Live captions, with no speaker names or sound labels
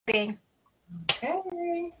Okay.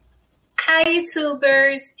 Hi,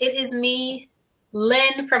 YouTubers. It is me,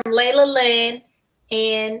 Lynn from Lailah Lynn,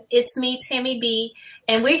 and it's me, Tammy B.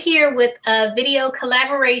 And we're here with a video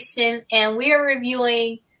collaboration, and we are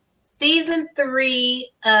reviewing Season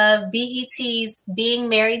 3 of BET's Being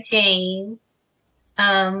Mary Jane.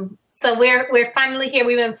 So we're finally here.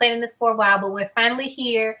 We've been planning this for a while, but we're finally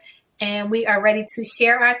here, and we are ready to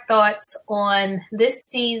share our thoughts on this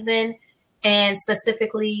season, and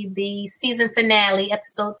specifically the season finale,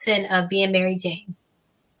 episode 10 of Being Mary Jane.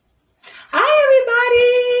 Hi,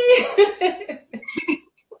 everybody.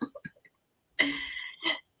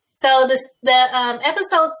 So the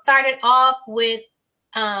episode started off with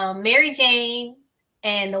Mary Jane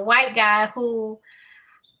and the white guy who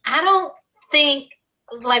I don't think,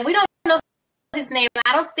 like, we don't know his name.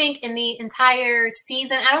 I don't think in the entire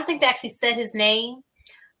season, I don't think they actually said his name.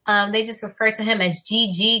 They just refer to him as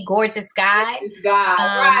GG, gorgeous guy. Gorgeous guy,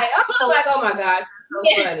 right. I was like, oh my gosh,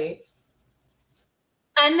 so funny.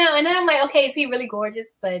 I know, and then I'm like, okay, is he really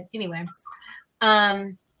gorgeous? But anyway,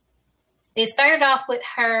 it started off with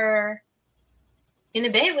her in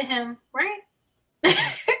the bed with him, right?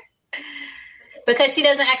 Because she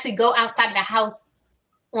doesn't actually go outside of the house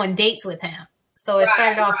on dates with him. So it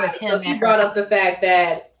started off with him. So he brought up the fact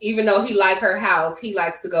that even though he liked her house, he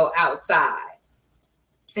likes to go outside.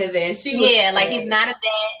 And then she was like he's not a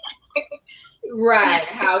dad. Right,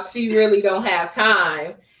 how she really don't have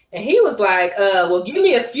time. And he was like, well, give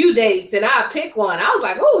me a few dates and I'll pick one. I was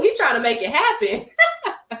like, oh, he's trying to make it happen.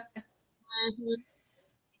 Mm-hmm.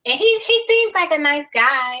 And he seems like a nice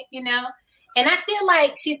guy, you know. And I feel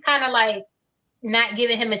like she's kind of like not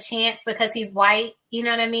giving him a chance because he's white. You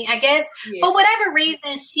know what I mean? I guess for whatever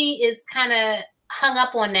reason, she is kind of hung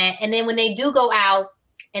up on that. And then when they do go out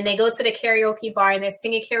and they go to the karaoke bar and they're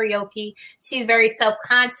singing karaoke, she's very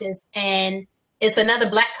self-conscious. And it's another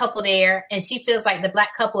black couple there. And she feels like the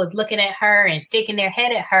black couple is looking at her and shaking their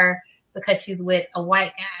head at her because she's with a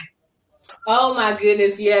white guy. Oh my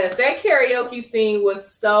goodness, yes. That karaoke scene was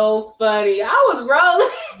so funny. I was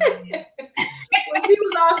rolling. When she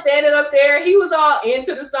was all standing up there, he was all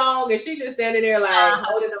into the song, and she just standing there like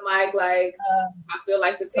holding the mic like, I feel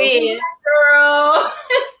like the token girl.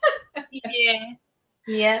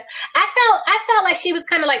 Yeah. I felt like she was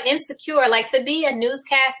kind of like insecure, like to be a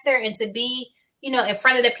newscaster and to be, you know, in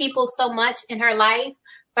front of the people so much in her life,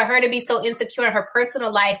 for her to be so insecure in her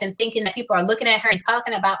personal life and thinking that people are looking at her and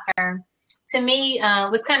talking about her, to me,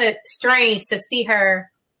 was kind of strange to see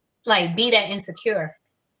her like be that insecure.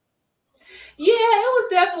 Yeah, it was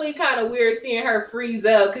definitely kind of weird seeing her freeze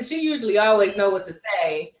up because she usually always know what to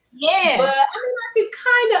say. Yeah. But I mean, I could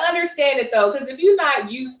kind of understand it though, because if you're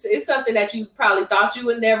not used to, it's something that you probably thought you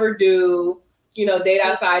would never do, you know, date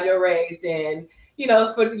outside your race, and you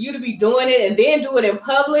know, for you to be doing it and then do it in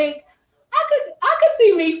public, I could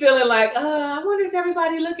see me feeling like, I wonder is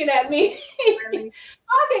everybody looking at me? I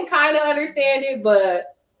can kind of understand it,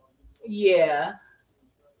 but yeah,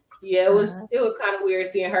 it was kind of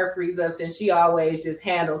weird seeing her freeze up since she always just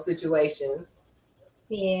handles situations.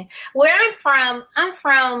 Yeah, where I'm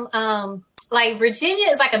from like Virginia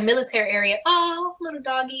is like a military area. Oh, little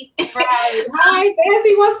doggy. Right. Hi,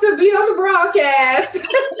 Fancy wants to be on the broadcast.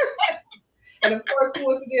 And of course,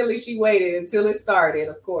 coincidentally, she waited until it started,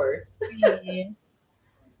 of course. Yeah.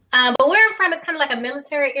 But where I'm from is kind of like a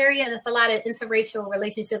military area, and there's a lot of interracial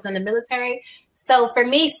relationships in the military. So for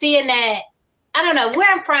me, seeing that, I don't know,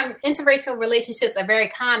 where I'm from, interracial relationships are very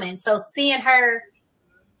common. So seeing her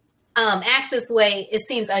act this way, it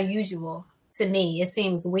seems unusual to me. It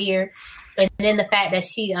seems weird. And then the fact that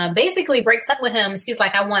she basically breaks up with him, she's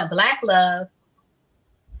like, I want black love.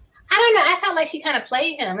 I don't know. I felt like she kind of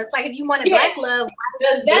played him. It's like if you wanted black love.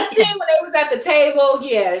 That scene when they was at the table,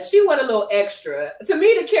 she went a little extra. To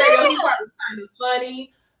me, the karaoke part was kind of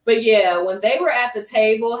funny. But yeah, when they were at the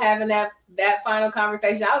table having that final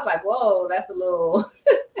conversation, I was like, whoa, that's a little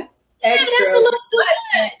extra. That's a little too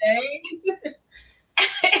much.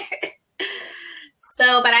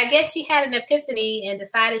 So, but I guess she had an epiphany and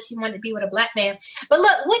decided she wanted to be with a black man. But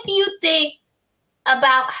look, what do you think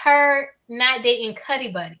about her not dating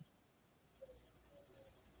Cuddy Buddy?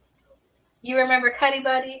 You remember Cuddy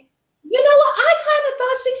Buddy? You know what? I kind of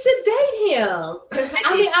thought she should date him.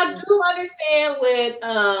 I mean, I do understand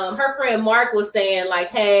what her friend Mark was saying, like,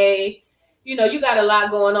 hey, you know, you got a lot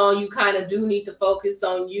going on. You kind of do need to focus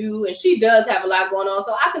on you. And she does have a lot going on.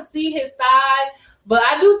 So I could see his side. But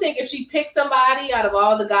I do think if she picked somebody out of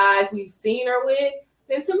all the guys we've seen her with,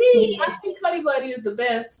 then to me, I think Cuddy Buddy is the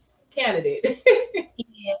best candidate.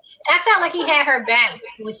 I felt like he had her back.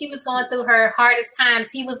 When she was going through her hardest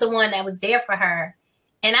times, he was the one that was there for her.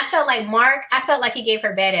 And I felt like he gave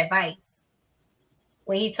her bad advice.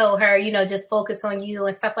 When he told her, just focus on you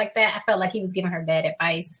and stuff like that, I felt like he was giving her bad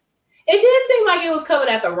advice. It did seem like it was coming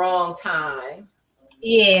at the wrong time.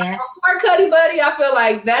 Yeah. Poor Cuddy Buddy, I feel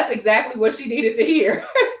like that's exactly what she needed to hear.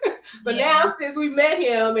 But now, since we met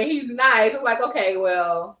him and he's nice, I'm like, okay,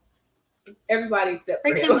 well, everybody except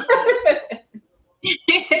for him.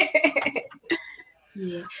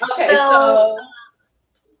 Yeah. Okay, so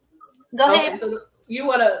go ahead. So you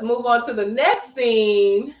want to move on to the next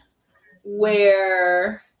scene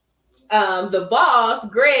where the boss,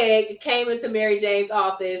 Greg, came into Mary Jane's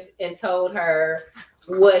office and told her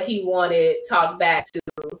what he wanted Talk Back to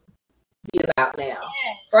be about now.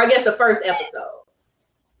 Yeah. Or I guess the first episode.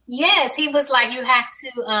 Yes, he was like, you have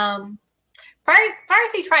to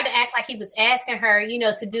first he tried to act like he was asking her,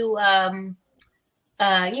 to do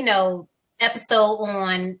episode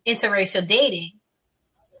on interracial dating.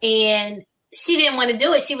 And she didn't want to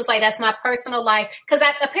do it. She was like, that's my personal life. Because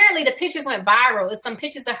apparently the pictures went viral. It's some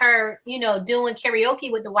pictures of her, doing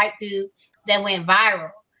karaoke with the white dude that went viral.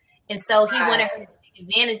 And so he wanted her to take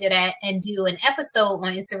advantage of that and do an episode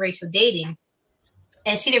on interracial dating.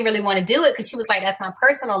 And she didn't really want to do it because she was like, that's my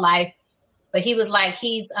personal life. But he was like,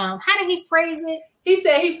 he's, how did he phrase it? He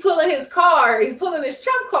said he's pulling his car. He's pulling his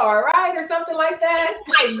trump card, right? Or something like that.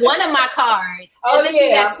 Like one of my cards. Oh,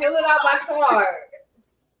 yeah. I'm pulling out my card.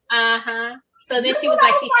 Uh-huh. So then she was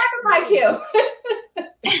like, like him.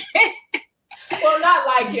 Well, not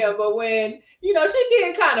like him, but when, she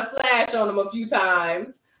did kind of flash on him a few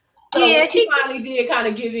times. So yeah, she finally did kind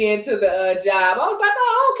of give in to the job. I was like,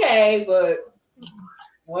 oh, okay. But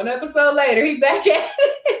one episode later, he back at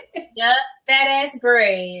it. Yep. Fat ass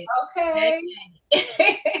Greg. Okay.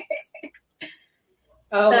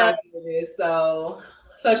 Oh my goodness.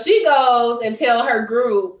 So she goes and tell her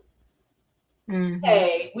group,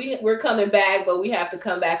 hey, we're coming back, but we have to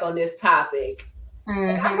come back on this topic.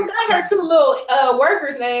 Mm-hmm. I forgot her two little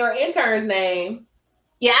workers' name or interns' name.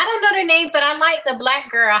 Yeah, I don't know their names, but I like the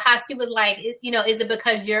black girl, how she was like, is it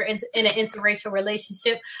because you're in an interracial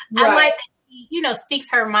relationship? Right. I like that she,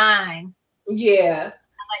 speaks her mind. Yeah.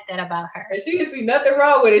 I like that about her. And she didn't see nothing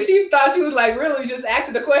wrong with it. She thought she was like really just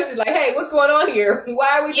asking the question like, hey, what's going on here?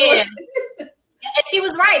 Why are we doing this? And she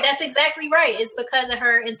was right. That's exactly right. It's because of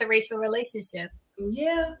her interracial relationship.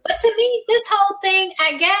 Yeah. But to me, this whole thing,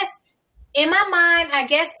 I guess, in my mind, I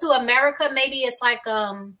guess to America, maybe it's like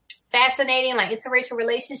fascinating, like interracial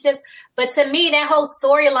relationships. But to me, that whole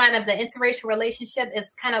storyline of the interracial relationship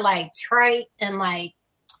is kind of like trite and like,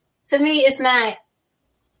 to me, it's not,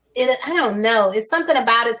 I don't know. It's something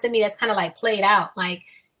about it to me that's kind of like played out. Like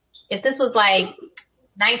if this was like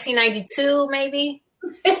 1992, maybe.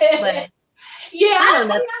 But yeah, I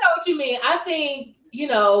know what you mean. I think, we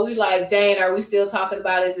like, dang, are we still talking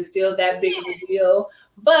about it? Is it still that big of a deal?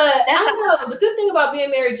 But I don't know. The good thing about being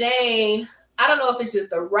Mary Jane, I don't know if it's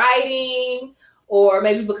just the writing or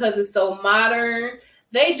maybe because it's so modern.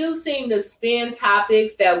 They do seem to spin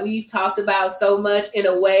topics that we've talked about so much in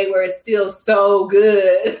a way where it's still so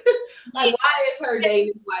good. Like, why is her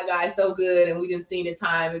dating this white guy so good and we didn't see it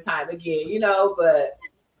time and time again, But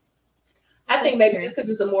I think maybe just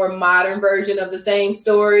because it's a more modern version of the same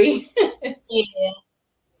story. Yeah.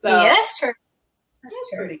 So yeah, that's true. That's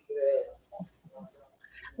pretty good.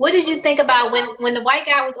 What did you think about when the white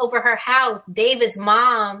guy was over her house? David's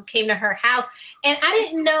mom came to her house, and I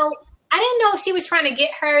didn't know if she was trying to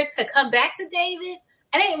get her to come back to David.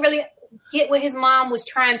 I didn't really get what his mom was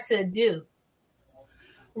trying to do.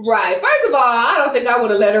 Right. First of all, I don't think I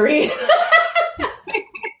would have let her in.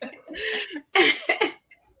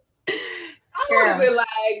 I would have been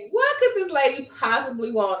like, what could this lady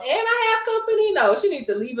possibly want? And I have company? No, she needs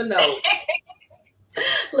to leave a note.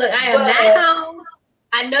 Look, I am not home.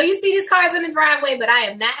 I know you see these cars in the driveway, but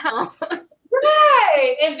I am not home.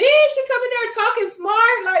 Right. And then she come in there talking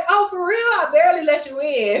smart, like, oh, for real? I barely let you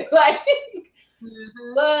in. Like,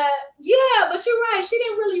 But yeah, but you're right. She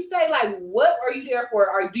didn't really say, like, what are you there for?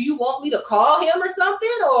 Or do you want me to call him or something?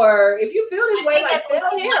 Or if you feel this way, like,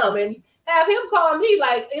 tell him and have him call me.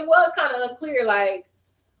 Like, it was kind of unclear, like,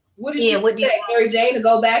 what did she expect Mary Jane to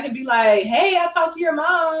go back and be like, hey, I talked to your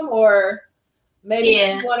mom? Or maybe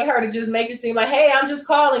she wanted her to just make it seem like, hey, I'm just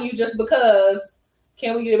calling you just because.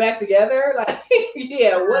 Can we get back together? Like,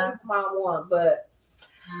 what does mom want? But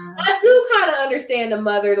I do kind of understand the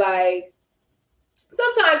mother. Like,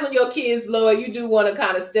 sometimes when your kids blow it, you do want to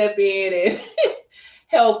kind of step in and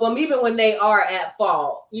help them, even when they are at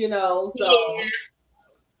fault, So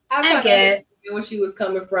I get where she was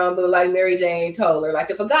coming from, but like Mary Jane told her, like,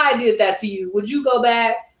 if a guy did that to you, would you go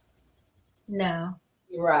back? No.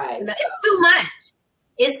 Right. No, it's too much.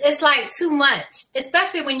 it's like too much,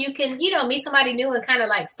 especially when you can, meet somebody new and kind of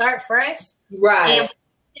like start fresh. Right. And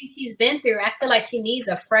she's been through, I feel like she needs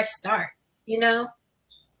a fresh start, Yeah.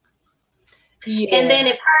 And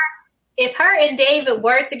then if her and David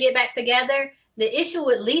were to get back together, the issue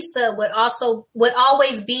with Lisa would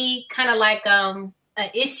always be kind of like an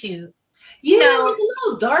issue. Yeah, like a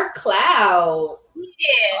little dark cloud.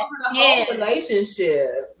 Yeah. Over the whole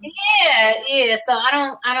relationship. Yeah. So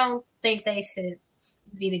I don't think they should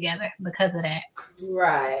be together because of that.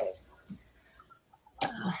 Right.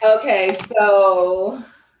 Okay, so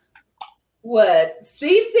what?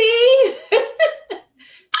 Cece?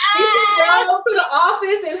 Cece drove to the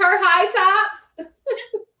office in her high tops.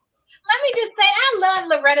 Let me just say, I love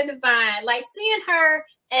Loretta Devine. Like, seeing her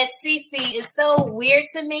as Cece is so weird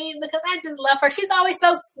to me because I just love her. She's always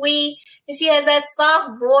so sweet, and she has that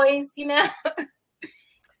soft voice,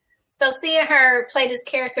 So seeing her play this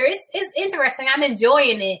character, it's interesting. I'm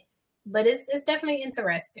enjoying it, but it's definitely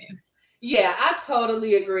interesting. Yeah, I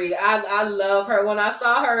totally agree. I love her. When I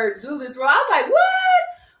saw her do this role, I was like, what?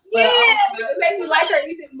 But it made me like her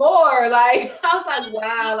even more. Like, I was like,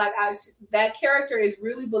 wow, like that character is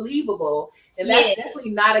really believable. And that's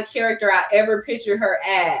definitely not a character I ever pictured her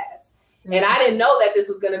as. Mm-hmm. And I didn't know that this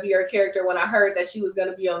was going to be her character when I heard that she was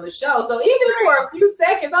going to be on the show. So even for a few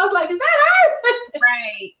seconds, I was like, is that her?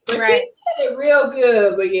 Right. But she did it real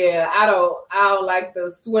good. But yeah, I don't like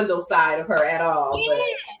the swindle side of her at all. Yeah. But.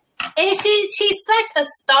 And she's such a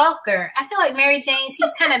stalker. I feel like Mary Jane,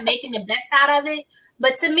 she's kind of making the best out of it.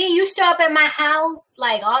 But to me, you show up at my house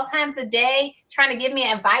like all times a day trying to give me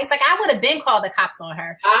advice. Like, I would have been called the cops on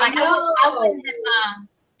her. I wouldn't have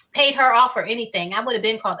paid her off or anything. I would have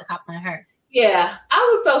been called the cops on her. Yeah, I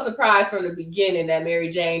was so surprised from the beginning that Mary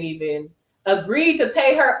Jane even agreed to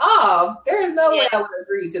pay her off. There is no way I would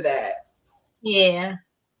agree to that. Yeah,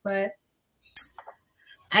 but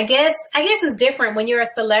I guess it's different when you're a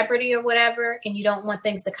celebrity or whatever and you don't want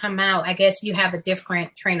things to come out. I guess you have a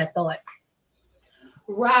different train of thought.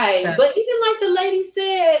 Right. So. But even like the lady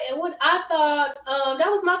said, and what I thought, that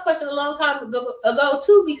was my question a long time ago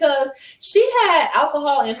too, because she had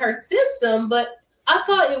alcohol in her system, but I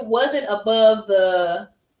thought it wasn't above the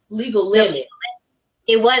legal limit.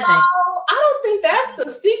 It wasn't. So, I don't think that's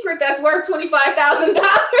a secret that's worth $25,000.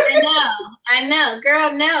 I know.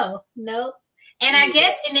 Girl, no. And I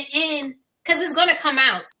guess in the end, because it's going to come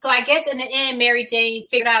out. So I guess in the end, Mary Jane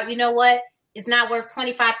figured out, you know what? It's not worth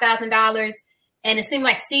 $25,000. And it seemed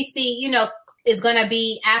like Cece, is going to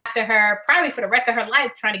be after her probably for the rest of her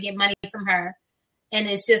life trying to get money from her. And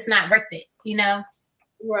it's just not worth it,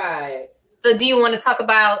 Right. So do you want to talk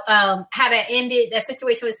about how that ended, that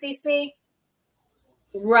situation with Cece?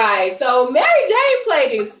 Right. So Mary Jane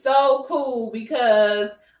played it so cool because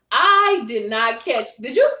I did not catch.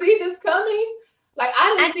 Did you see this coming? Like,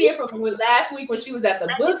 I didn't see it from last week when she was at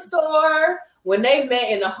the bookstore, when they met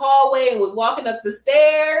in the hallway and was walking up the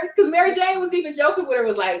stairs. Because Mary Jane was even joking with her,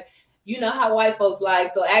 was like, you know how white folks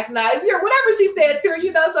like, so act nice, or whatever she said to her,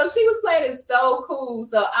 so she was playing it so cool.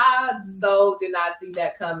 So I did not see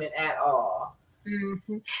that coming at all.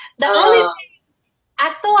 Mm-hmm. The only thing I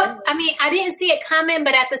thought, I didn't see it coming,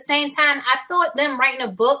 but at the same time, I thought them writing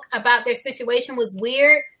a book about their situation was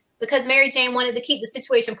weird because Mary Jane wanted to keep the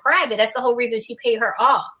situation private. That's the whole reason she paid her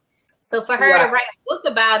off. So for her to write a book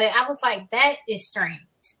about it, I was like, that is strange.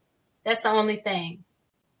 That's the only thing.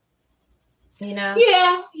 Yeah,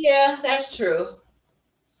 that's true.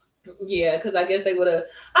 Yeah, because I guess they would have,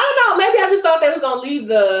 I don't know, maybe I just thought they was going to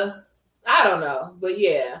leave I don't know, but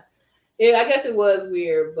yeah, I guess it was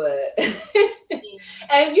weird, but,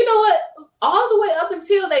 and you know what, all the way up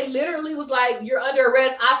until they literally was like, you're under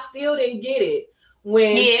arrest, I still didn't get it.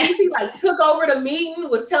 When Cece took over the meeting,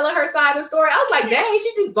 was telling her side of the story, I was like, dang,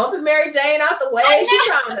 she just bumping Mary Jane out the way. She's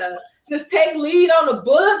trying to just take lead on the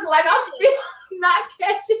book. Like, I'm still not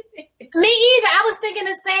catching it. Me either. I was thinking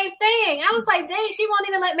the same thing. I was like, dang, she won't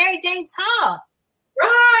even let Mary Jane talk.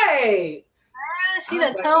 Right. She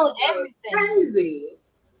done told everything. Crazy.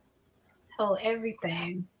 Told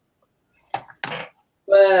everything.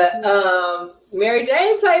 But Mary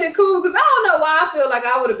Jane played it cool because I don't know why I feel like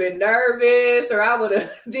I would have been nervous or I would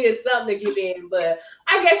have did something to get in. But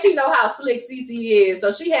I guess she know how slick Cece is,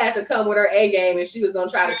 so she had to come with her A game if she was gonna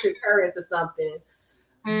try to trick her into something.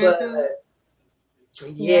 Mm-hmm. But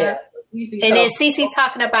yeah. And then Cece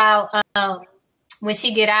talking about when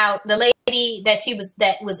she get out, the lady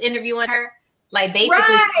that was interviewing her, like basically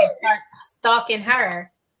start stalking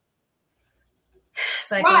her.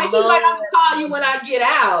 It's like, she's like, I'm gonna call you when I get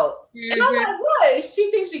out. Mm-hmm. And I'm like, what?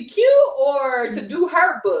 She thinks she cute or to do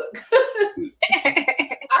her book?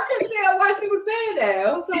 I couldn't tell why she was saying that.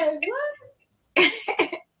 I was like, what?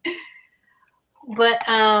 But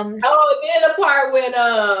oh, then the part when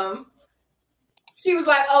she was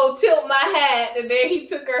like, "Oh, tilt my hat," and then he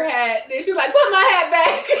took her hat. Then she was like, "Put my hat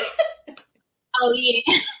back." Oh yeah.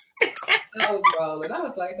 I was rolling. I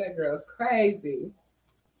was like, that girl's crazy.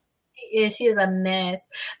 She is a mess.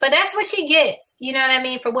 But that's what she gets. You know what I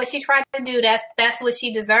mean? For what she tried to do, that's what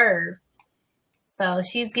she deserved. So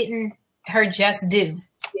she's getting her just due,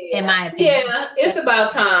 in my opinion. Yeah, it's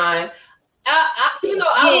about time. I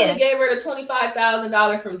would have gave her the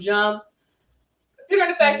 $25,000 from jump. Considering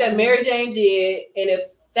the fact that Mary Jane did, and if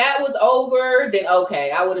that was over, then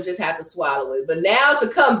okay, I would have just had to swallow it. But now to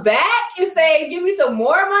come back and say, give me some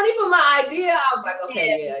more money for my idea, I was like,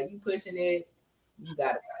 okay, yeah, you pushing it, you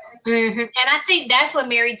got it. Mm-hmm. And I think that's what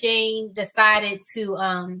Mary Jane decided to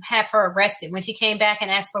have her arrested when she came back and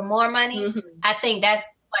asked for more money. Mm-hmm. I think that's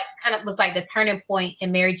was the turning point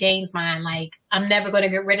in Mary Jane's mind. Like, I'm never going to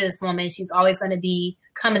get rid of this woman. She's always going to be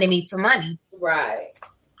coming to me for money. Right.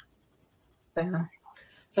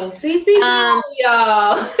 So Cece, Yes,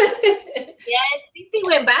 y'all. Cece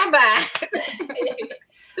went bye-bye.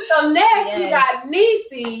 So next we got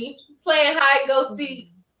Niecy playing hide go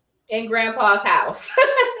seek in Grandpa's house.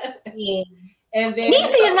 Yeah. And then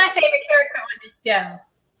Niecy is my favorite character on this show.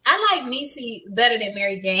 I like Niecy better than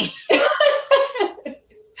Mary Jane.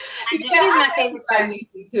 She's my favorite. I like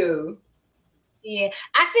Niecy too. Yeah,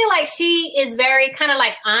 I feel like she is very kind of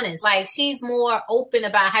like honest. Like, she's more open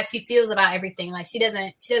about how she feels about everything. Like, she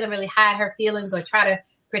doesn't really hide her feelings or try to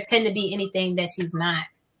pretend to be anything that she's not.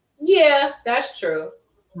 Yeah, that's true.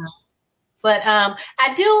 But I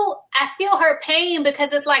feel her pain,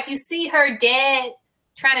 because it's like you see her dad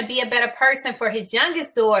trying to be a better person for his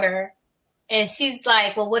youngest daughter, and she's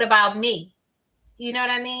like, well, what about me? You know what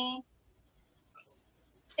I mean?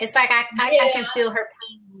 It's like I can feel her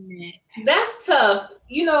pain. That's tough,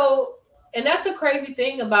 and that's the crazy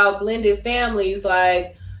thing about blended families.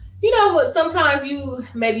 Like, what, sometimes you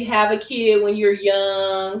maybe have a kid when you're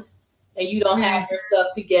young and you don't have your stuff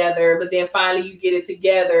together, but then finally you get it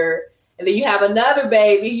together, and then you have another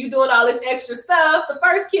baby, you doing all this extra stuff. The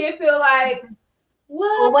first kid feel like,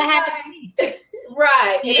 what happened?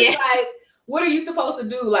 Right. Yeah. It's like, what are you supposed to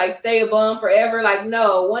do? Like, stay a bum forever? Like,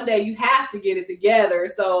 no, one day you have to get it together.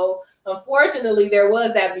 So unfortunately, there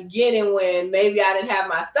was that beginning when maybe I didn't have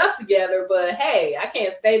my stuff together, but hey, I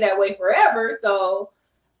can't stay that way forever. So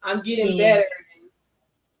I'm getting better.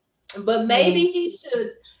 But maybe he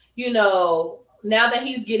should, now that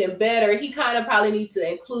he's getting better, he kind of probably needs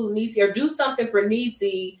to include Niecy or do something for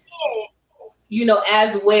Niecy,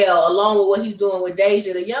 as well, along with what he's doing with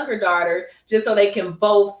Deja, the younger daughter, just so they can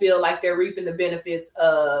both feel like they're reaping the benefits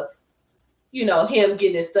of, him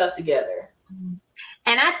getting his stuff together.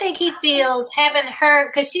 And I think he feels having her,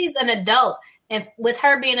 because she's an adult, and with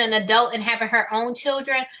her being an adult and having her own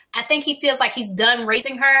children, I think he feels like he's done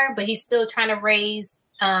raising her, but he's still trying to raise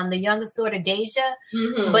the youngest daughter, Deja.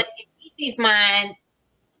 Mm-hmm. But in Niecy's mind,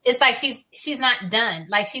 it's like she's not done.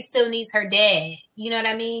 Like, she still needs her dad. You know what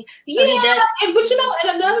I mean? So he does. And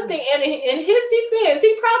another thing, and in his defense,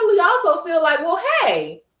 he probably also feel like, well,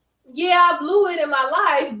 hey, yeah, I blew it in my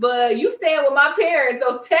life, but you staying with my parents,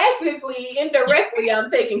 so technically, indirectly, I'm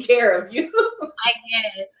taking care of you.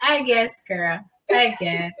 I guess, girl. I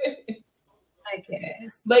guess.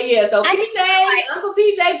 But yeah, so Uncle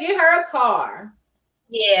PJ, get her a car.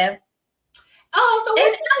 Yeah. Oh, so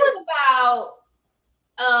what was about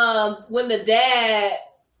when the dad,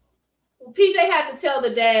 PJ had to tell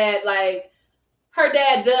the dad, like, her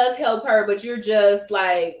dad does help her, but you're just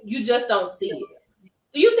like, you just don't see it.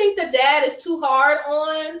 Do you think the dad is too hard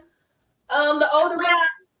on the older man?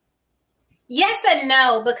 Yes and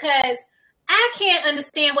no, because I can't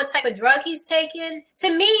understand what type of drug he's taking.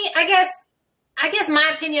 To me, I guess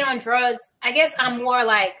my opinion on drugs, I guess I'm more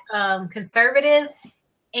like conservative.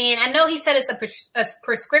 And I know he said it's a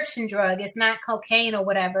prescription drug. It's not cocaine or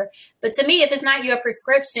whatever. But to me, if it's not your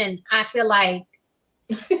prescription, I feel like,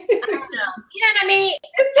 I don't know. You know what I mean?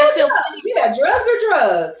 Drugs are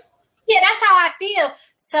drugs. Yeah, that's how I feel.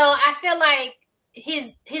 So I feel like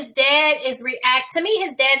his dad is to me,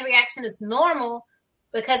 his dad's reaction is normal,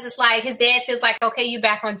 because it's like his dad feels like, okay, you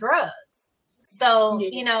back on drugs. So,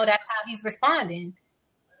 that's how he's responding.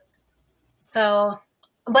 So,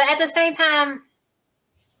 but at the same time,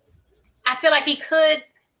 I feel like he could,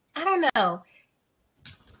 I don't know.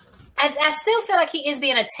 I still feel like he is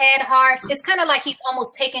being a tad harsh. It's kind of like he's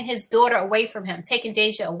almost taking his daughter away from him, taking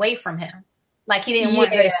Deja away from him. Like, he didn't want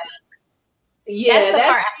her to see. Yeah, that's the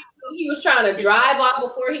part. He was trying to drive off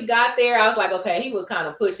before he got there. I was like, okay, he was kind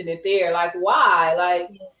of pushing it there. Like, why? Like,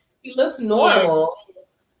 he looks normal. Yeah.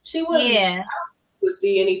 She wouldn't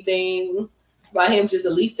see anything. by him just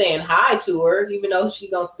at least saying hi to her, even though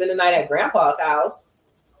she's gonna spend the night at Grandpa's house.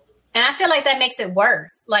 And I feel like that makes it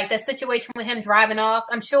worse. Like the situation with him driving off.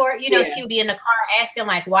 I'm sure, you know, she would be in the car asking,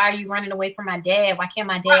 like, why are you running away from my dad? Why can't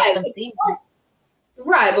my dad come see me?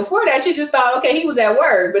 Right. Before that, she just thought, okay, he was at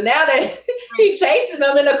work. But now that he chasing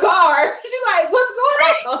them in the car, she's like,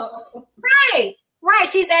 what's going on? Right. Right.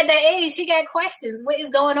 She's at that age. She got questions. What is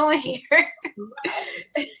going on here?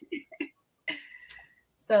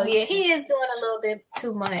 So, yeah, he is doing a little bit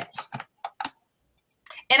too much.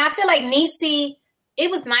 And I feel like Niecy, it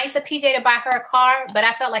was nice of PJ to buy her a car, but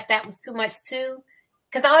I felt like that was too much too.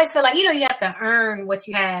 Because I always feel like, you know, you have to earn what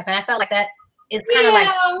you have. And I felt like that is kind of like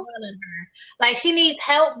spoiling her. Like she needs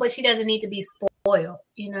help, but she doesn't need to be spoiled,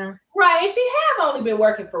 you know? Right. And she has only been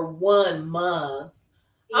working for 1 month.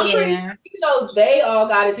 I'm pretty sure, you know, they all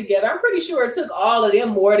got it together. I'm pretty sure it took all of them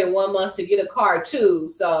more than 1 month to get a car too.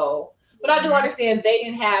 So, but I do understand they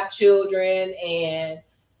didn't have children and,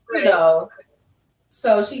 you know,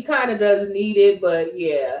 so she kind of does need it, but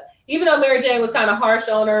yeah. Even though Mary Jane was kind of harsh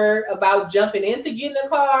on her about jumping into getting a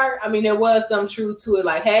car, I mean, there was some truth to it.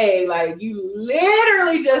 Like, hey, like you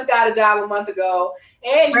literally just got a job a month ago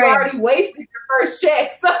and you already wasted your first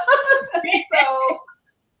check. So,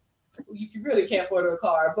 you really can't afford her a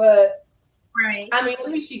car. But, I mean,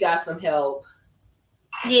 at least she got some help.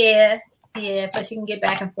 Yeah. Yeah, so she can get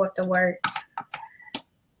back and forth to work.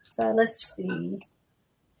 So let's see.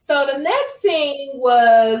 So the next scene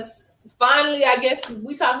was finally, I guess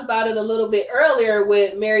we talked about it a little bit earlier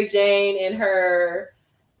with Mary Jane and her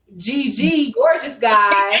GG, gorgeous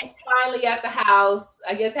guy, finally at the house,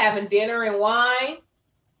 I guess having dinner and wine.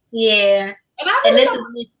 Yeah. And this is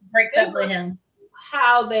when she breaks up with him.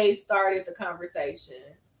 How they started the conversation.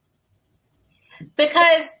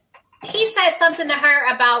 Because he said something to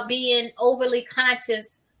her about being overly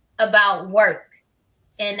conscious about work.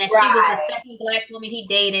 And that she was the second Black woman he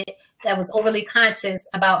dated that was overly conscious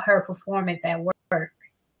about her performance at work.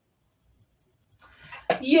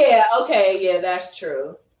 Yeah, okay, yeah, that's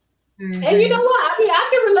true. Mm-hmm. And you know what? I mean, I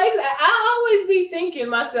can relate to that. I always be thinking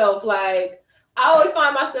myself, like, I always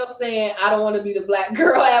find myself saying, I don't want to be the Black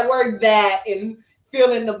girl at work that and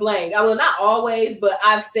fill in the blank. I will not always, but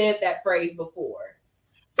I've said that phrase before.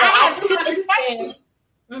 So I have to understand.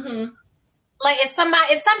 Like if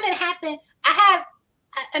something happened,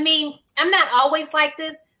 I mean, I'm not always like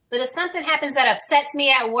this, but if something happens that upsets me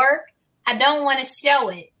at work, I don't want to show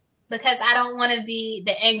it because I don't want to be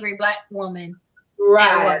the angry Black woman.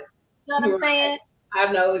 Right. You know what I'm saying?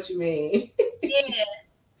 I know what you mean. Yeah.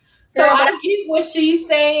 So I get what she's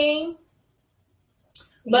saying.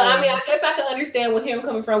 But I mean, I guess I can understand with him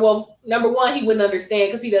coming from, well, number one, he wouldn't understand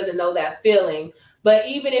because he doesn't know that feeling. But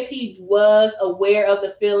even if he was aware of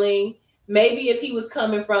the feeling, maybe if he was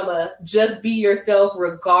coming from a just be yourself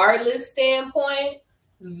regardless standpoint,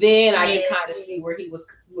 then I can kind of see where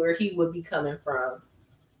he would be coming from.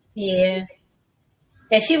 Yeah.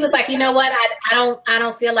 And she was like, you know what? I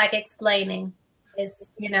don't feel like explaining. It's,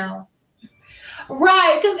 you know.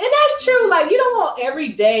 Right, and that's true. Like, you don't want every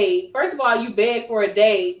date. First of all, you beg for a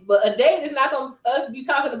date, but a date is not going to us be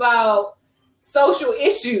talking about social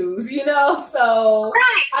issues, you know? So,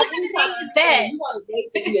 I think you want a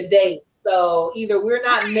date to be a date. So, either we're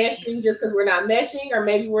not meshing just because we're not meshing, or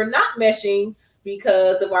maybe we're not meshing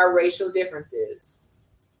because of our racial differences.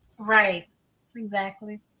 Right,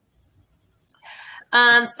 exactly.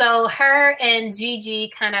 So, her and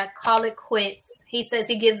Gigi kind of call it quits. He says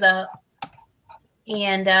he gives up.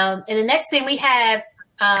 And in the next thing we have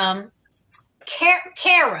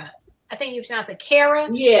Kara. I think you pronounce it Kara.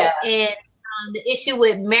 Yeah. And the issue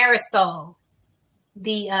with Marisol,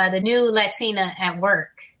 the new Latina at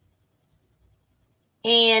work.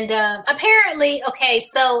 And apparently, okay,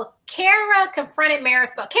 so Kara confronted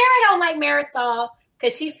Marisol. Kara don't like Marisol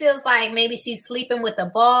because she feels like maybe she's sleeping with the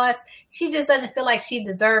boss. She just doesn't feel like she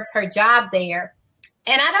deserves her job there.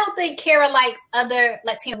 And I don't think Kara likes other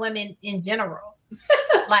Latina women in general.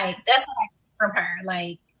 Like, that's what I get from her.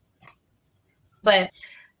 Like, but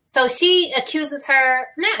so she accuses her,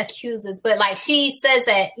 not accuses, but like she says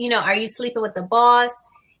that, you know, are you sleeping with the boss?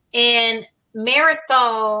 And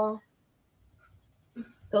Marisol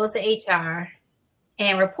goes to HR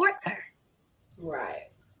and reports her. Right.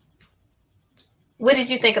 What did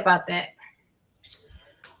you think about that?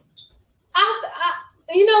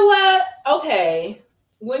 You know what? Okay.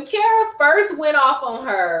 When Kara first went off on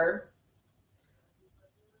her,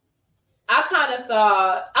 I kind of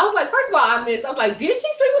thought, I was like, first of all, I was like, did she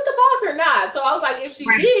sleep with the boss or not? So I was like, if she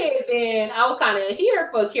did, then I was kind of here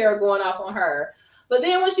for Kara going off on her. But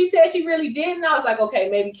then when she said she really didn't, I was like, okay,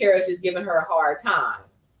 maybe Kara's just giving her a hard time.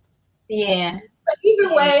 Yeah. But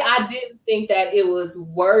either way, I didn't think that it was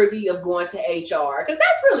worthy of going to HR because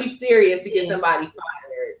that's really serious to get somebody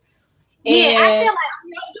fired. And I feel like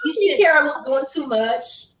you see, Kara was doing too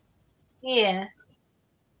much. Yeah.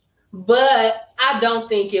 But I don't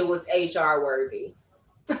think it was HR worthy.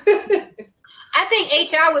 I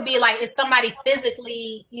think HR would be like if somebody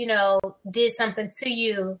physically, did something to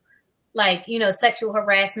you, like, sexual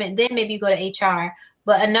harassment, then maybe you go to HR.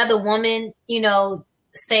 But another woman,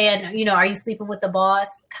 saying, are you sleeping with the boss?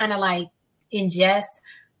 Kind of like in jest.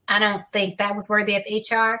 I don't think that was worthy of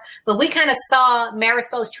HR. But we kind of saw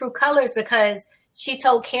Marisol's true colors because she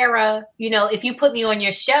told Kara, if you put me on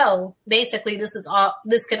your show, basically this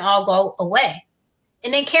can all go away.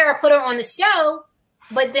 And then Kara put her on the show,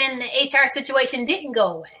 but then the HR situation didn't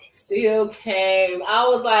go away. Still came. I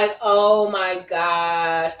was like, oh my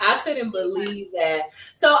gosh. I couldn't believe that.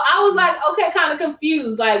 So I was like, okay, kind of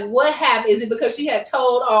confused. Like, what happened? Is it because she had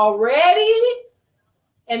told already?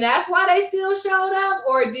 And that's why they still showed up?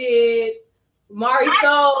 Or did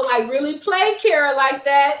Marisol really play Kara like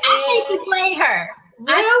that? I think she played her.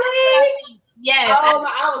 Really? Yes. Oh,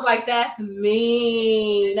 I was like, that's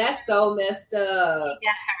mean. That's so messed up. She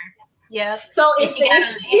got her. Yeah. So if she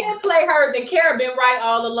didn't play her, then Kara been right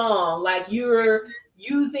all along. Like, you're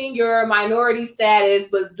using your minority status,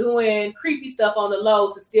 but doing creepy stuff on the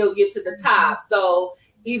low to still get to the top. So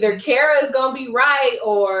either Kara is gonna be right,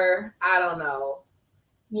 or I don't know.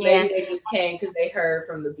 Yeah. Maybe they just came because they heard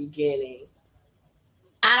from the beginning.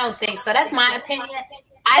 I don't think so. That's my opinion.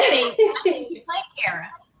 I think she played Kara.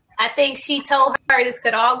 I think she told her this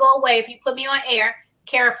could all go away if you put me on air.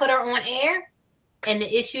 Kara put her on air, and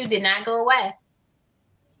the issue did not go away.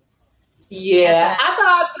 Yeah, I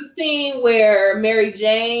thought the scene where Mary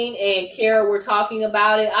Jane and Kara were talking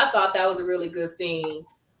about it, I thought that was a really good scene.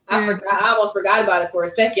 I almost forgot about it for a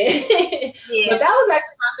second. Yeah. But that was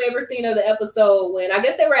actually my favorite scene of the episode when I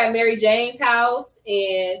guess they were at Mary Jane's house,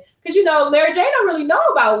 and because Mary Jane don't really know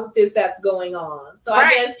about this that's going on. So I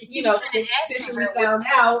guess she found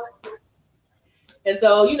out. And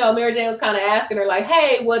so, Mary Jane was kind of asking her, like,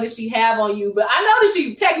 hey, what does she have on you? But I know that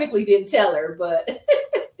she technically didn't tell her, but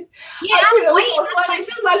yeah, I was waiting. Funny.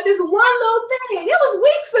 She was like, this one little thing. It was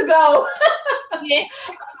weeks ago. Yeah.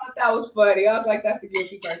 I thought that was funny. I was like, that's a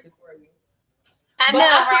guilty person for you.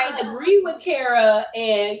 I agree with Kara,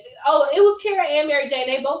 and it was Kara and Mary Jane.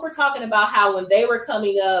 They both were talking about how when they were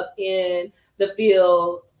coming up in the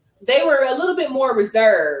field, they were a little bit more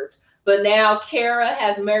reserved. But now Kara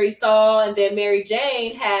has Marisol, and then Mary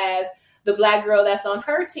Jane has the black girl that's on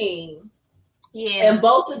her team. Yeah. And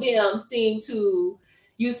both of them seem to,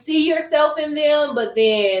 you see yourself in them, but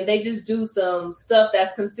then they just do some stuff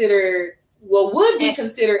that's considered, would be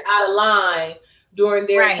considered out of line during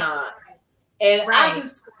their time. And I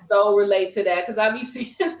just so relate to that because I be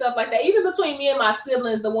seeing stuff like that. Even between me and my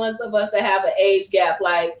siblings, the ones of us that have an age gap,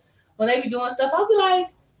 like when they be doing stuff, I'll be like,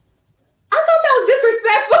 I thought that was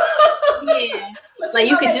disrespectful. Yeah. Like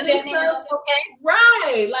you can do that now. Okay.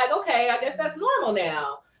 Right. Like, okay, I guess that's normal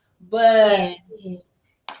now. But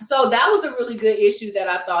so that was a really good issue that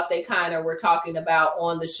I thought they kind of were talking about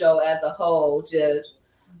on the show as a whole, just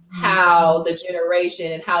how the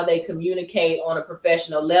generation and how they communicate on a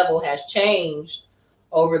professional level has changed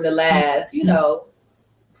over the last,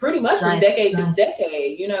 pretty much from decade to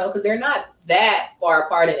decade, because they're not that far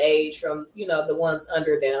apart in age from, the ones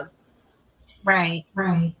under them. Right.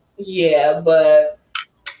 Yeah, but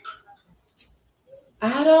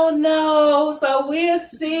I don't know. So we'll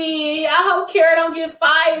see. I hope Kara don't get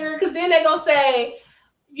fired because then they're going to say,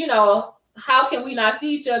 how can we not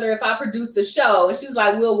see each other if I produce the show? And she's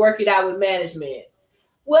like, we'll work it out with management.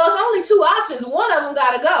 Well, it's only two options. One of them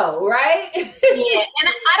got to go, right? Yeah, and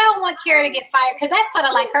I don't want Kara to get fired because that's kind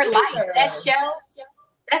of like her life. That show,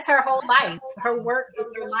 that's her whole life. Her work is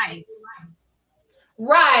her life.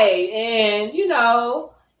 Right. And,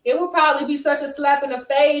 it would probably be such a slap in the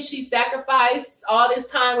face. She sacrificed all this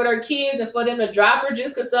time with her kids and for them to drop her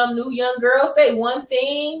just because some new young girl say one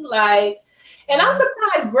thing. And I'm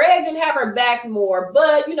surprised Greg didn't have her back more.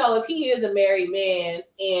 But, if he is a married man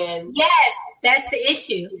and... Yes, that's the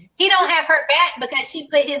issue. He don't have her back because she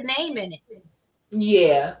put his name in it.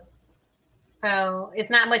 Yeah. So it's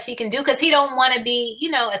not much he can do because he don't want to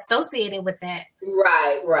be, associated with that.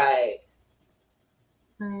 Right.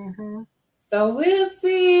 Mm-hmm. So we'll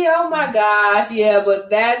see. Oh my gosh. Yeah, but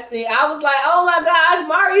that's it. I was like, oh my gosh,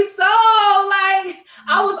 Marisol.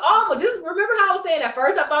 I was almost, just remember how I was saying at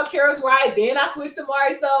first I thought Kara's right. Then I switched to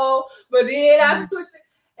Marisol. But then I switched it.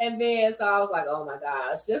 And then, so I was like, oh my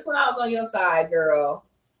gosh, just when I was on your side, girl.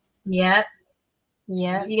 Yep.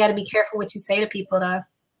 Yeah. You got to be careful what you say to people, though.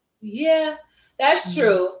 Yeah, that's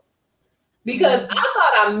true. Because I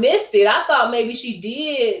thought I missed it. I thought maybe she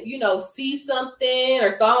did, see something or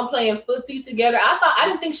saw them playing footsie together. I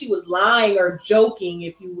didn't think she was lying or joking,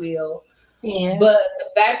 if you will. Yeah. But the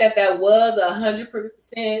fact that was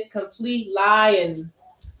 100% complete lie and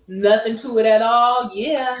nothing to it at all,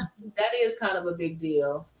 yeah, that is kind of a big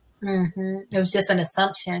deal. It was just an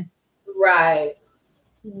assumption. Right.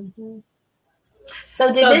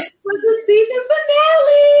 So this was the season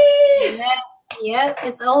finale. Yep,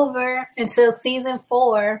 it's over until season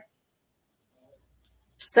 4.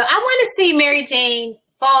 So I want to see Mary Jane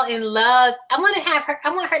fall in love. I want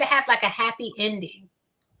her to have like a happy ending.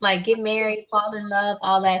 Like get married, fall in love,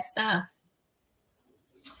 all that stuff.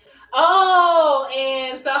 Oh,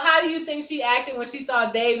 and so how do you think she acted when she saw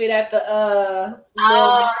David at the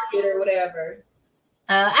market or whatever?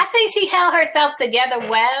 I think she held herself together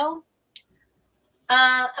well.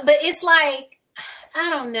 But it's like, I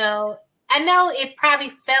don't know. I know it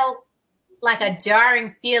probably felt like a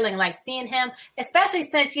jarring feeling, like seeing him, especially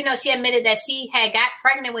since, she admitted that she had got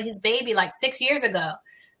pregnant with his baby like 6 years ago.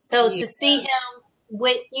 So to see him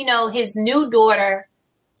with, his new daughter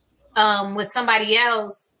with somebody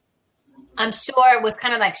else, I'm sure it was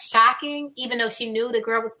kind of like shocking, even though she knew the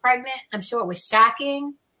girl was pregnant. I'm sure it was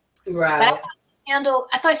shocking. Right. But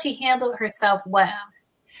I thought she handled herself well.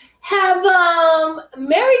 Have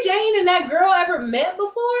Mary Jane and that girl ever met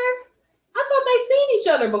before? I thought they seen each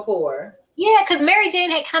other before. Yeah, because Mary Jane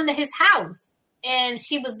had come to his house and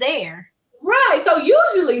she was there. Right. So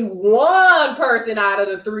usually one person out of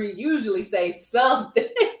the 3 usually say something.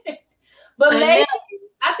 But maybe,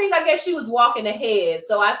 I guess she was walking ahead.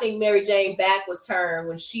 So I think Mary Jane's back was turned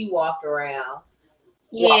when she walked around.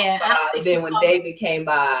 Yeah. Then when David came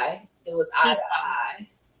by, it was eye to eye.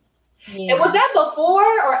 Yeah. And was that before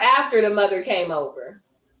or after the mother came over?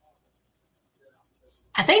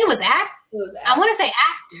 I think it was after. I want to say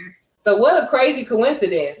after. So what a crazy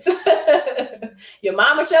coincidence. Your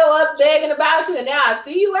mama show up begging about you, and now I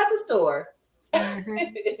see you at the store.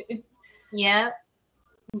 Yeah.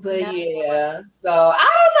 But yeah. So I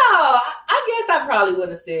don't know. I guess I probably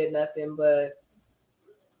wouldn't have said nothing, but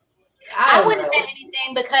I wouldn't have said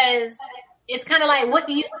anything because it's kind of like, what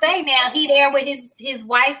do you say now? He there with his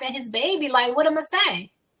wife and his baby. Like, what am I saying?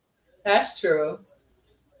 That's true.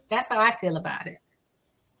 That's how I feel about it.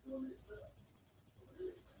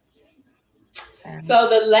 So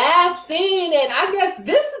the last scene, and I guess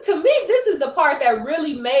this is the part that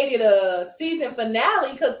really made it a season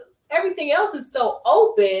finale because everything else is so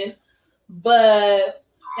open. But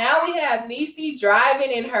now we have Niecy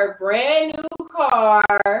driving in her brand new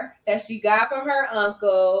car that she got from her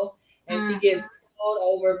uncle, and she gets pulled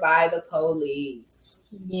over by the police.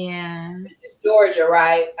 Yeah. This is Georgia,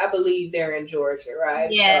 right? I believe they're in Georgia,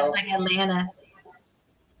 right? Yeah, like Atlanta.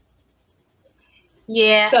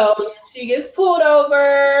 Yeah. So she gets pulled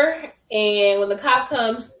over, and when the cop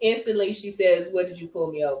comes, instantly she says, "What did you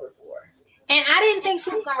pull me over for?" And I didn't think she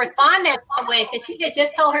was going to respond that way because she had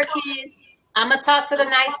just told her kids, "I'm going to talk to the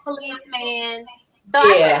nice policeman." So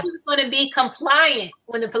I thought she was going to be compliant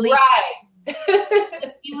when the police.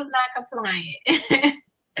 Right. She was not compliant.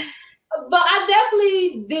 But I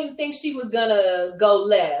definitely didn't think she was gonna go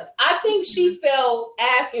left. I think she felt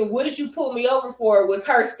asking, "What did you pull me over for?" was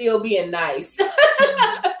her still being nice.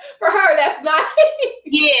 For her, that's nice.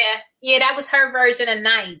 Yeah, that was her version of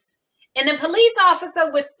nice. And the police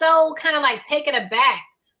officer was so kind of like taken aback.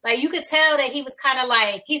 Like you could tell that he was kind of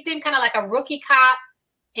like, he seemed kind of like a rookie cop,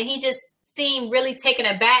 and he just seemed really taken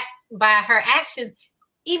aback by her actions,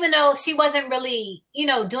 even though she wasn't really,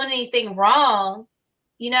 doing anything wrong.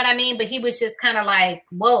 You know what I mean? But he was just kind of like,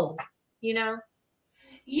 whoa,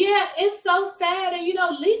 Yeah, it's so sad. And,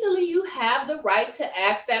 legally you have the right to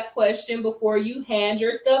ask that question before you hand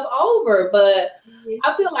your stuff over. But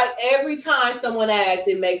I feel like every time someone asks,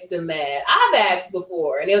 it makes them mad. I've asked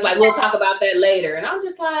before, and it was like, we'll talk about that later. And I'm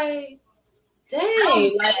just like,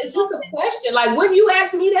 dang, like, it's just a question. Like, wouldn't you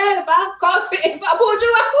ask me that if I pulled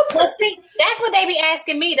you out? Well, see, that's what they be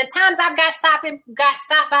asking me. The times I've got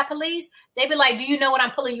stopped by police, they be like, "Do you know what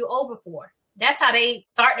I'm pulling you over for?" That's how they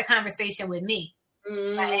start the conversation with me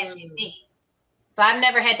by asking me. So I've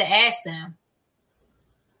never had to ask them,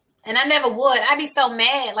 and I never would. I'd be so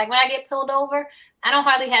mad. Like when I get pulled over, I don't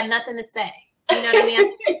hardly have nothing to say. You know what I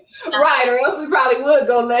mean? Right, or else we probably would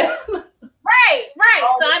go left. Right.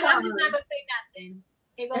 So I'm just not gonna say nothing.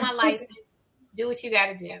 Here go my license. Do what you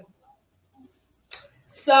gotta do.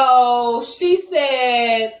 So he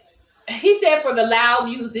said for the loud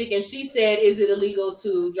music, and she said, "Is it illegal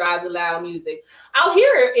to drive with loud music?" Out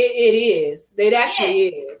here, it is. It actually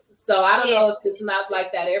is. So I don't know if it's not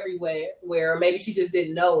like that everywhere, where maybe she just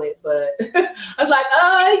didn't know it. But I was like,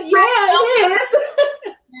 yeah, it is.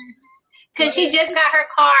 Because she just got her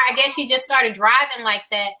car. I guess she just started driving like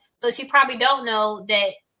that. So she probably don't know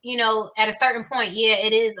that, you know, at a certain point, yeah,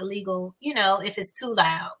 it is illegal, you know, if it's too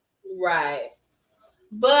loud. Right.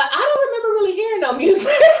 But I don't remember really hearing no music.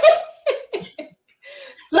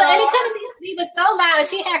 Look, and it couldn't be even so loud.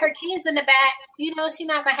 She had her kids in the back. You know, she's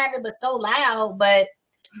not going to have it but so loud. But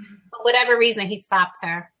for whatever reason, he stopped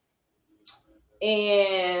her.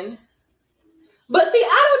 But see,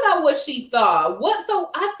 I don't know what she thought. So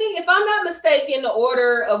I think, if I'm not mistaken, the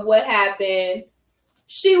order of what happened,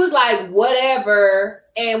 she was like, whatever,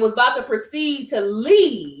 and was about to proceed to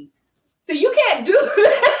leave. So you can't do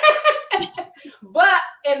that.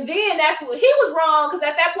 And then that's what he was wrong, because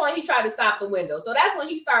at that point he tried to stop the window. So that's when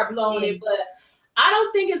he started blowing it. But I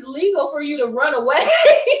don't think it's legal for you to run away.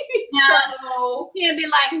 No, so, you can't be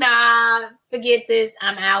like, nah, forget this,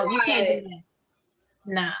 I'm out. Right. You can't do that.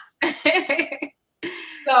 Nah.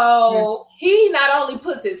 So he not only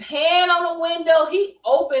puts his hand on the window, he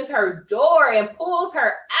opens her door and pulls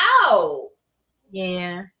her out.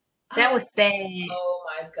 Yeah, that was sad. Oh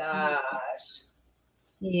my gosh.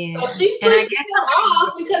 Yeah. So she pushes him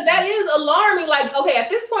off, because that is alarming. Like, okay, at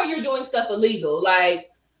this point you're doing stuff illegal.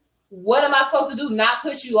 Like, what am I supposed to do? Not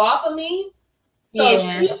push you off of me? So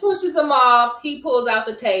she pushes him off. He pulls out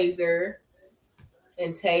the taser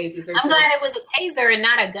and tases her. I'm glad it was a taser and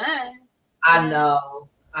not a gun. I know.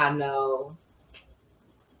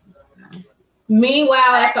 Meanwhile,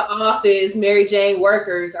 at the office, Mary Jane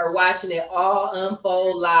workers are watching it all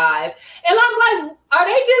unfold live. And I'm like, are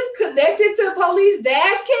they just connected to police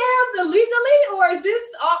dash cams illegally? Or is this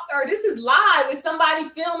is live? Is somebody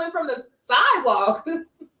filming from the sidewalk?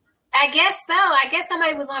 I guess so. I guess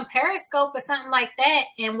somebody was on Periscope or something like that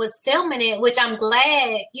and was filming it, which I'm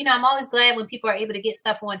glad. You know, I'm always glad when people are able to get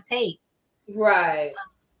stuff on tape. Right.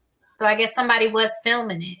 So I guess somebody was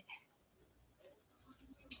filming it.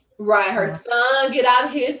 Right. Her son get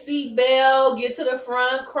out his seatbelt, get to the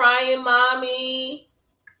front crying, mommy.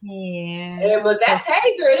 Yeah. But that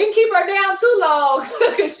taser didn't keep her down too long,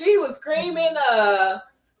 because she was screaming,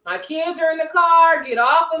 my kids are in the car, get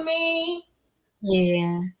off of me.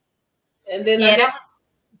 Yeah. And then that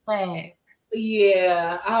was sad.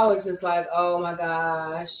 Yeah, I was just like, oh my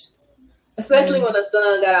gosh. Especially when the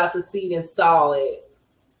son got out the seat and saw it.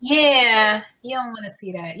 Yeah, you don't want to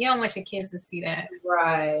see that. You don't want your kids to see that.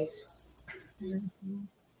 Right. Mm-hmm.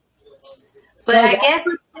 But I guess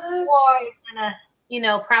war is going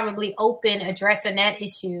to, probably open addressing that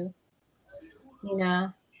issue, And I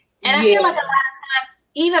feel like a lot of times,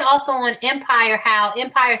 even also on Empire, how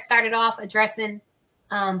Empire started off addressing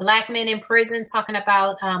Black men in prison, talking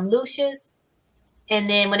about Lucius. And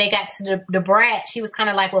then when they got to the Brat, she was kind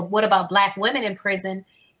of like, well, what about Black women in prison?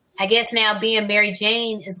 I guess now being Mary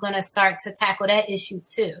Jane is going to start to tackle that issue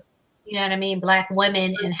too. You know what I mean? Black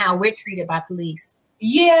women and how we're treated by police.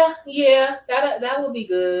 Yeah. That would be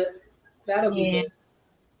good. That'll be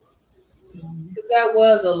good. That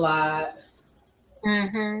was a lot.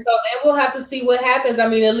 Mm-hmm. So then we'll have to see what happens. I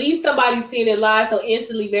mean, at least somebody's seen it live, so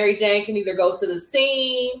instantly Mary Jane can either go to the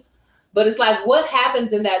scene. But it's like, what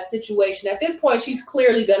happens in that situation? At this point, she's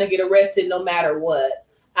clearly going to get arrested no matter what.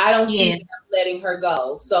 I don't see them letting her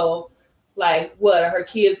go. So, like, what? Are her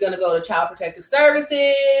kids going to go to Child Protective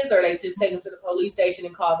Services? Or are they just take them to the police station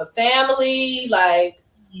and call the family? Like,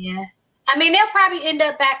 yeah. I mean, they'll probably end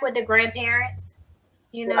up back with the grandparents,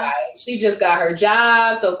 Right. She just got her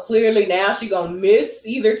job. So clearly now she's going to miss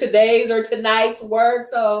either today's or tonight's work.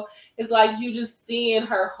 So it's like you just seeing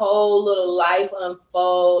her whole little life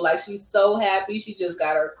unfold. Like, she's so happy. She just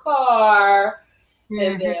got her car. Mm-hmm.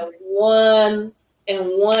 And then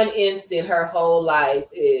in one instant, her whole life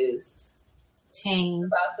is changed,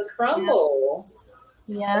 about to crumble.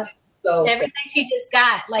 Yeah. So everything she just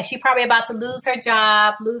got, like, she probably about to lose her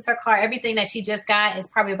job, lose her car. Everything that she just got is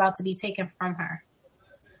probably about to be taken from her.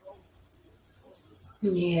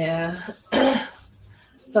 Yeah.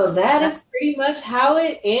 So that is pretty much how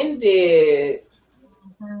it ended.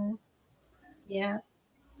 Mm-hmm. Yeah.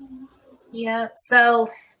 Yeah. So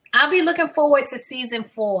I'll be looking forward to season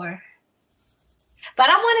 4. But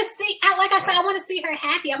I want to see, like I said, I want to see her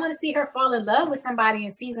happy. I want to see her fall in love with somebody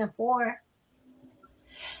in season 4.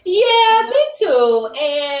 Yeah, me too.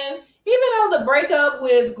 And even though the breakup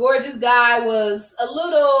with Gorgeous Guy was a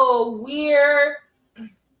little weird,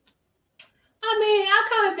 I mean, I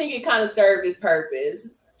kind of think it kind of served its purpose.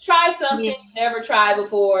 Try something you never tried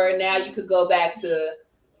before, and now you could go back to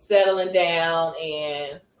settling down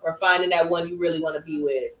or finding that one you really want to be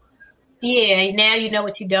with. Yeah, now you know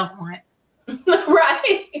what you don't want.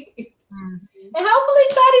 Right. And hopefully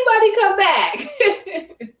Cuddy Buddy come back.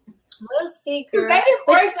 We'll see, girl. They didn't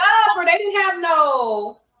break up or they didn't have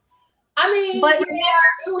no. I mean, but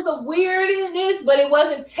yeah, it was a weirdness, but it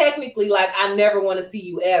wasn't technically like I never want to see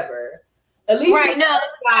you ever. At least right, no.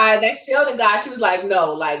 That Sheldon guy, she was like,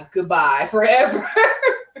 no, like goodbye forever.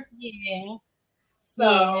 Yeah. So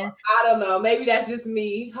yeah. I don't know. Maybe that's just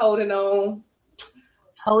me holding on.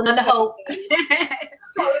 Holding on to hope.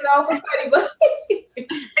 Holding on for Cuddy Buddy.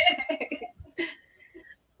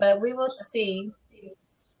 But we will see.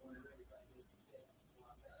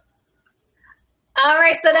 All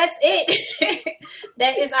right, so that's it.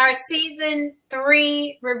 That is our season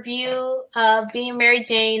 3 review of Being Mary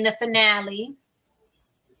Jane, the finale.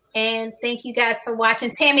 And thank you guys for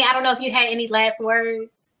watching. Tammy, I don't know if you had any last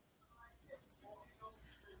words.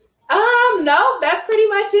 No, that's pretty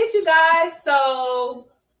much it, you guys. So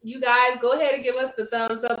you guys go ahead and give us the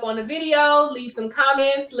thumbs up on the video. Leave some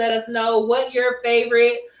comments. Let us know what your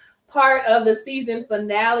favorite part of the season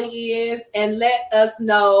finale is. And let us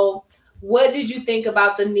know, what did you think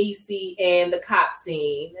about the Niecy and the cop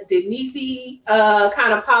scene? Did Niecy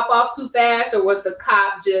kind of pop off too fast, or was the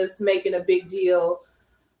cop just making a big deal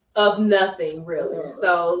of nothing, really?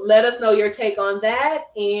 So let us know your take on that.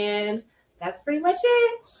 And that's pretty much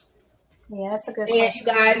it. Yeah, that's a good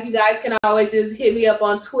question. And you guys can always just hit me up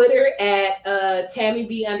on Twitter at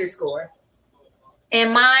TammyB_.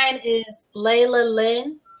 And mine is Lailah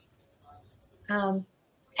Lynn,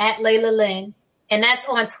 at Lailah Lynn. And that's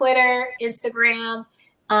on Twitter, Instagram,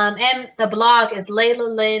 and the blog is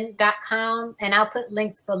LailahLynn.com. And I'll put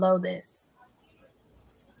links below this.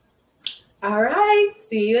 All right.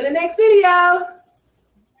 See you in the next video.